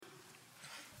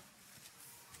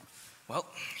Well,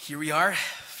 here we are,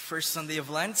 first Sunday of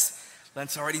Lent.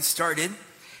 Lent's already started.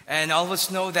 And all of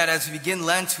us know that as we begin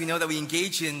Lent, we know that we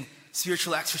engage in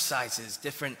spiritual exercises,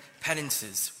 different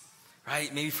penances,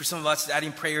 right? Maybe for some of us,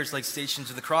 adding prayers like Stations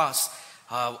of the Cross.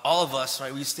 All of us,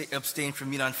 right, we abstain from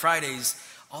meat on Fridays,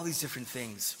 all these different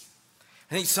things.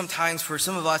 I think sometimes for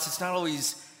some of us, it's not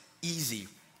always easy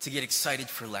to get excited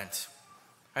for Lent,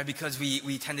 right? Because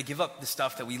we tend to give up the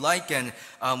stuff that we like, and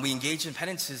we engage in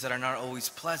penances that are not always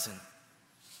pleasant.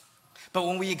 But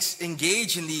when we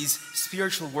engage in these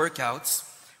spiritual workouts,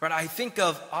 right, I think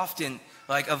of often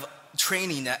of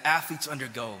training that athletes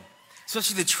undergo,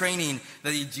 especially the training that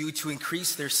they do to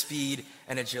increase their speed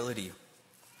and agility.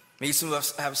 Maybe some of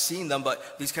us have seen them,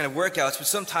 but these kind of workouts, but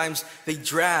sometimes they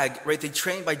drag, right? They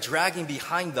train by dragging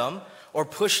behind them or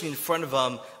pushing in front of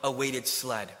them a weighted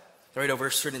sled, right, over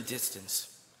a certain distance.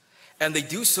 And they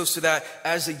do so that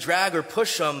as they drag or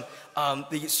push them,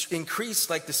 they increase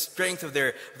the strength of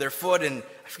their foot, and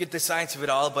I forget the science of it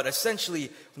all, but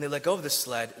essentially when they let go of the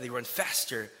sled, they run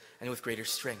faster and with greater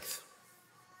strength.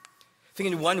 I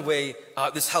think in one way,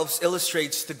 this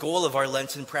illustrates the goal of our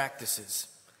Lenten practices.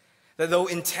 That though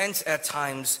intense at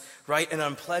times, right, and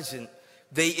unpleasant,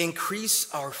 they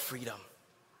increase our freedom.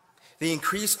 They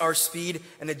increase our speed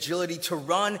and agility to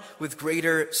run with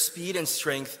greater speed and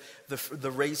strength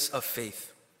the race of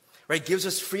faith. Right? Gives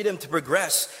us freedom to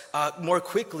progress more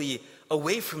quickly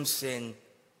away from sin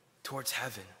towards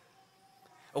heaven.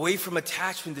 Away from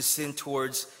attachment to sin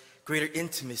towards greater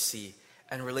intimacy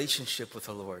and relationship with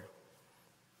the Lord.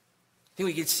 I think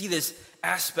we can see this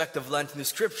aspect of Lent in the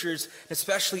scriptures,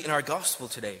 especially in our gospel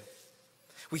today.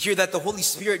 We hear that the Holy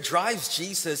Spirit drives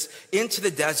Jesus into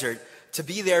the desert to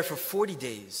be there for 40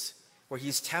 days, where he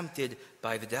is tempted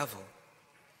by the devil.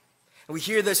 And we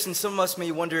hear this, and some of us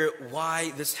may wonder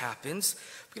why this happens.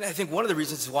 But I think one of the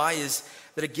reasons why is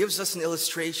that it gives us an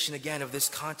illustration, again, of this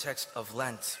context of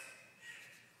Lent.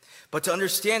 But to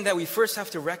understand that, we first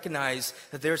have to recognize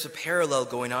that there's a parallel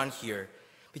going on here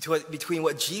between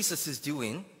what Jesus is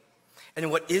doing and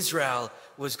what Israel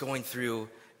was going through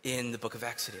in the book of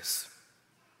Exodus.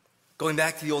 Going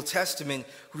back to the Old Testament,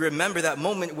 we remember that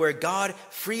moment where God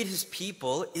freed his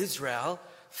people, Israel,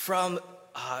 from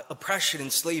oppression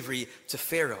and slavery to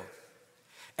Pharaoh.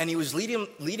 And he was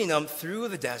leading them through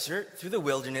the desert, through the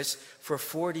wilderness, for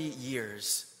 40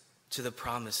 years to the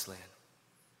promised land.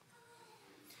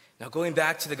 Now, going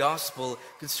back to the gospel,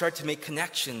 we can start to make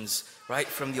connections, right,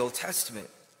 from the Old Testament.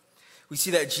 We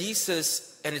see that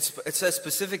Jesus, and it says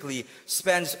specifically,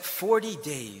 spends 40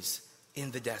 days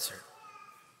in the desert.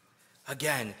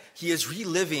 Again, he is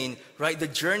reliving, right, the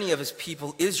journey of his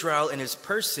people, Israel, and his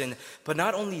person. But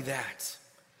not only that,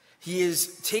 he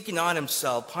is taking upon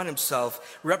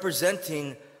himself,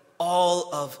 representing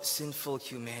all of sinful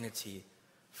humanity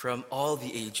from all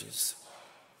the ages.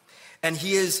 And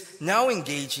he is now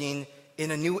engaging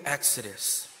in a new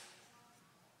exodus.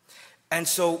 And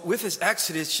so with his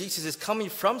exodus, Jesus is coming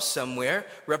from somewhere,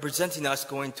 representing us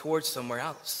going towards somewhere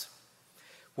else.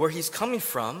 Where he's coming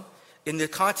from, in the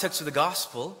context of the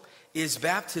gospel, is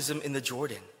baptism in the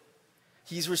Jordan.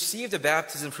 He's received a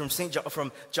baptism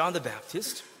from John the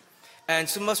Baptist. And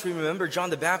some of us remember John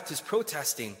the Baptist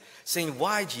protesting, saying,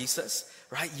 "Why, Jesus?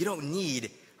 Right? You don't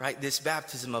need, right, this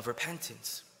baptism of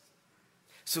repentance."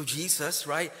 So Jesus,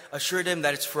 right, assured him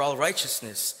that it's for all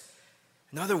righteousness.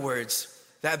 In other words,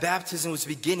 that baptism was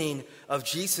the beginning of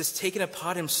Jesus taking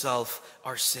upon himself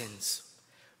our sins,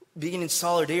 being in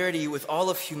solidarity with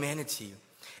all of humanity,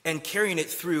 and carrying it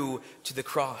through to the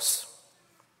cross.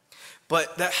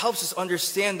 But that helps us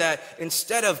understand that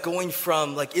instead of going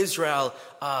from, like Israel,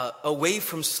 away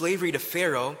from slavery to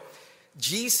Pharaoh,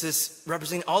 Jesus,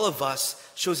 representing all of us,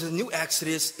 shows the new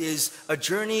Exodus is a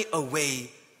journey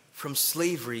away from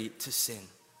slavery to sin.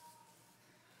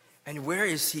 And where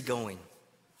is he going?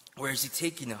 Where is he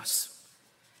taking us?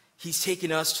 He's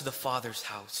taking us to the Father's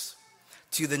house,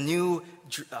 to the new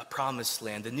promised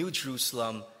land, the new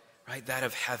Jerusalem, right, that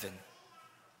of heaven.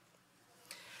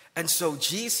 And so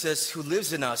Jesus who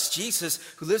lives in us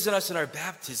in our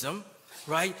baptism,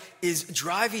 right, is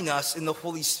driving us in the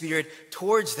Holy Spirit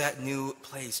towards that new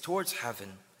place, towards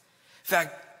heaven.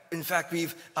 In fact,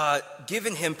 we've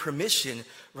given him permission,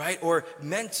 right, or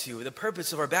meant to. The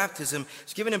purpose of our baptism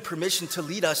is given him permission to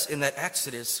lead us in that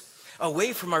exodus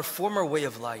away from our former way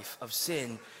of life, of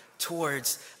sin,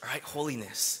 towards, right,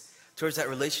 holiness, towards that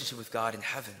relationship with God in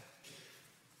heaven.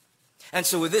 And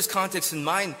so with this context in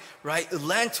mind, right,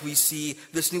 Lent, we see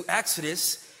this new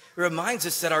Exodus reminds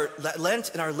us that our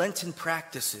Lent and our Lenten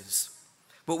practices,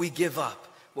 what we give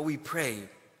up, what we pray,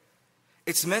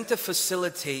 it's meant to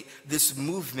facilitate this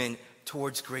movement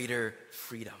towards greater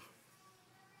freedom.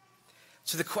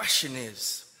 So the question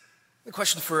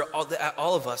for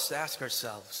all of us to ask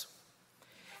ourselves,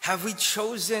 have we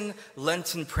chosen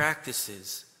Lenten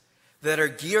practices that are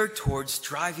geared towards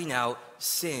driving out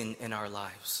sin in our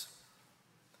lives?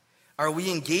 Are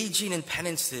we engaging in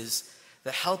penances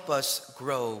that help us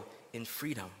grow in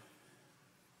freedom?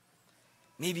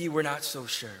 Maybe we're not so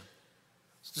sure.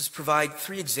 So just provide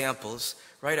 3 examples,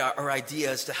 right, or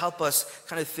ideas to help us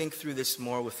kind of think through this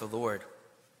more with the Lord,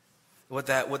 what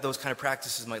those kind of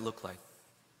practices might look like.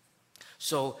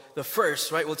 So the first,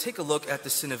 right, we'll take a look at the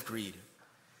sin of greed.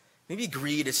 Maybe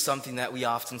greed is something that we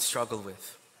often struggle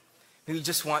with. Maybe we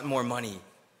just want more money,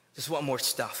 just want more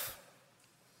stuff.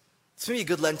 So maybe a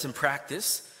good Lenten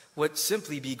practice would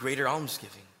simply be greater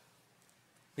almsgiving.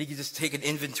 Maybe you just take an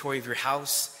inventory of your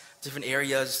house, different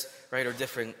areas, right, or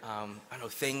different,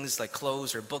 things like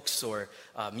clothes or books or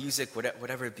music,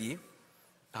 whatever it be,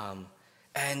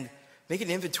 and make an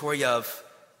inventory of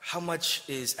how much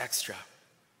is extra.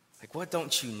 Like, what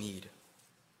don't you need?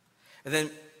 And then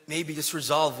maybe just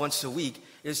resolve once a week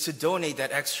is to donate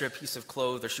that extra piece of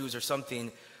clothes or shoes or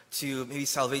something to maybe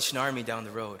Salvation Army down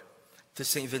the road, to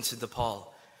St. Vincent de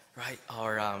Paul, right,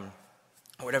 or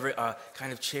whatever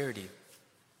kind of charity.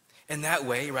 And that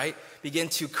way, right, begin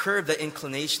to curb that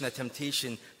inclination, that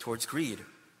temptation towards greed.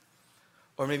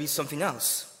 Or maybe something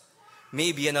else.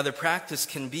 Maybe another practice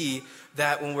can be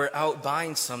that when we're out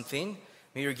buying something,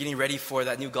 maybe you're getting ready for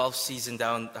that new golf season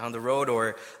down the road,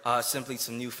 or simply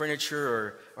some new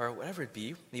furniture or whatever it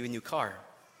be, maybe a new car,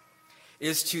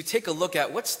 is to take a look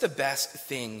at what's the best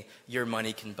thing your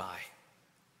money can buy.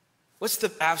 What's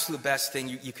the absolute best thing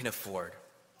you can afford?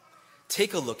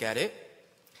 Take a look at it,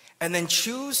 and then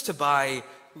choose to buy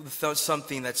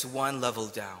something that's one level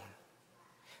down.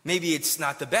 Maybe it's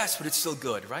not the best, but it's still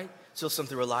good, right? Still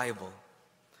something reliable.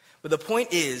 But the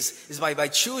point is by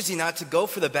choosing not to go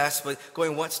for the best, but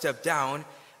going one step down,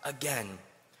 again,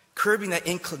 curbing that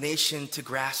inclination to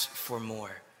grasp for more,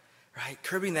 right?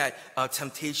 Curbing that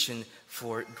temptation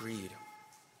for greed.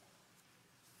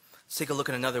 Let's take a look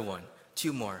at another one.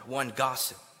 2 more. 1,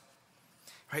 gossip.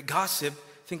 Right? Gossip,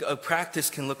 I think a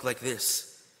practice can look like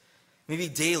this. Maybe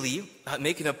daily,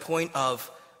 making a point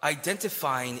of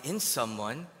identifying in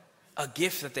someone a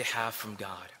gift that they have from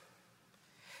God.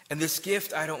 And this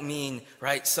gift, I don't mean,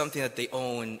 right, something that they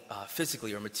own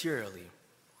physically or materially.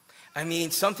 I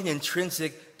mean something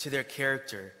intrinsic to their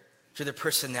character, to their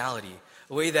personality,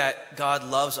 a way that God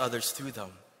loves others through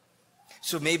them.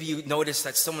 So maybe you notice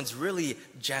that someone's really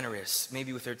generous,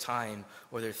 maybe with their time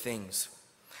or their things.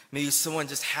 Maybe someone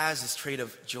just has this trait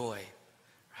of joy,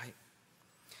 right?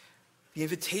 The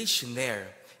invitation there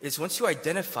is, once you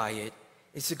identify it,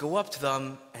 is to go up to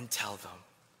them and tell them.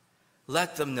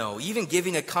 Let them know, even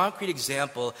giving a concrete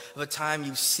example of a time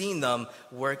you've seen them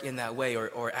work in that way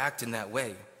or act in that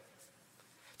way.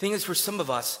 Thing is, for some of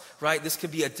us, right, this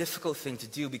could be a difficult thing to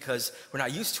do because we're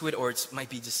not used to it, or it might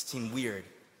be just seem weird.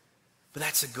 But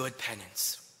that's a good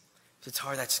penance. If it's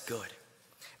hard, that's good.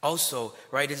 Also,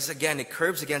 right, it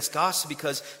curbs against gossip,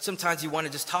 because sometimes you want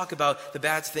to just talk about the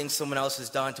bad things someone else has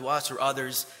done to us or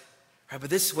others. Right? But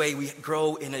this way, we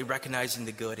grow in recognizing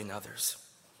the good in others.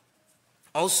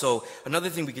 Also, another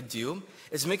thing we could do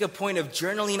is make a point of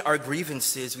journaling our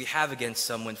grievances we have against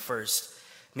someone first.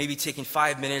 Maybe taking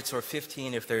 5 minutes or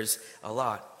 15 if there's a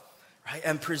lot, right?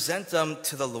 And present them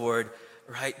to the Lord,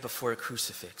 right, before a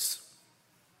crucifix.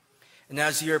 And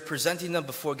as you're presenting them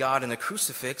before God in the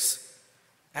crucifix,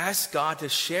 ask God to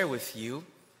share with you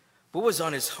what was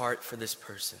on his heart for this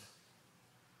person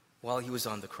while he was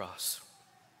on the cross.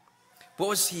 What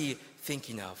was he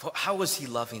thinking of? How was he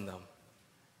loving them?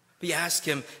 We ask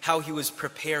him how he was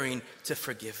preparing to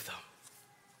forgive them.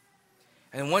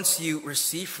 And once you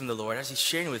receive from the Lord, as he's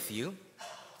sharing with you,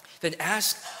 then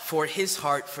ask for his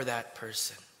heart for that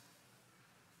person.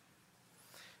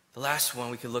 The last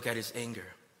one we could look at is anger.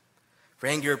 For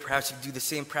anger, perhaps you could do the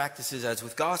same practices as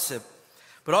with gossip,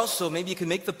 but also maybe you can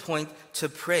make the point to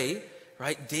pray,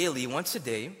 right, daily, once a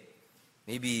day.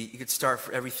 Maybe you could start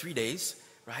for every 3 days,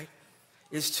 right?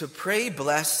 Is to pray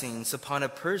blessings upon a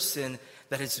person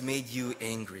that has made you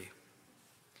angry.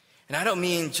 And I don't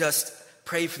mean just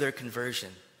pray for their conversion.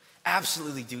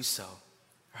 Absolutely do so,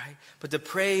 right? But to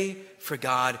pray for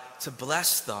God to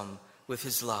bless them with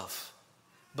his love,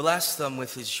 bless them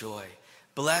with his joy,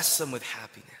 bless them with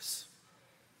happiness.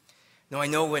 Now, I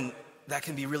know when that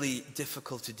can be really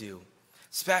difficult to do,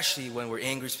 especially when we're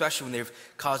angry, especially when they've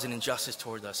caused an injustice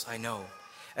toward us, I know.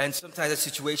 And sometimes that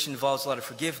situation involves a lot of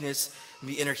forgiveness and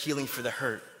the inner healing for the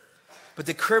hurt. But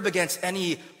to curb against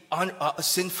any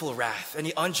sinful wrath,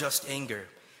 any unjust anger,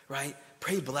 right?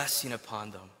 Pray blessing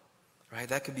upon them, right?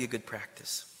 That could be a good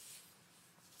practice.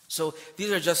 So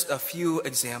these are just a few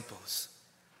examples.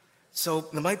 So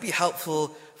it might be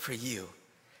helpful for you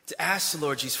to ask the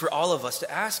Lord Jesus, for all of us,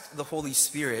 to ask the Holy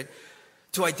Spirit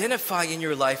to identify in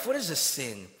your life what is a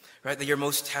sin, right, that you're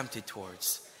most tempted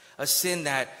towards. A sin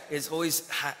that is always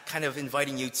kind of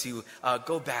inviting you to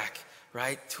go back,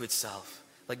 right, to itself,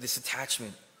 like this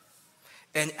attachment.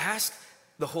 And ask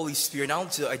the Holy Spirit not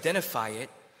only to identify it,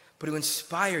 but to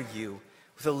inspire you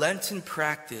with a Lenten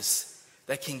practice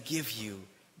that can give you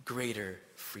greater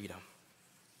freedom.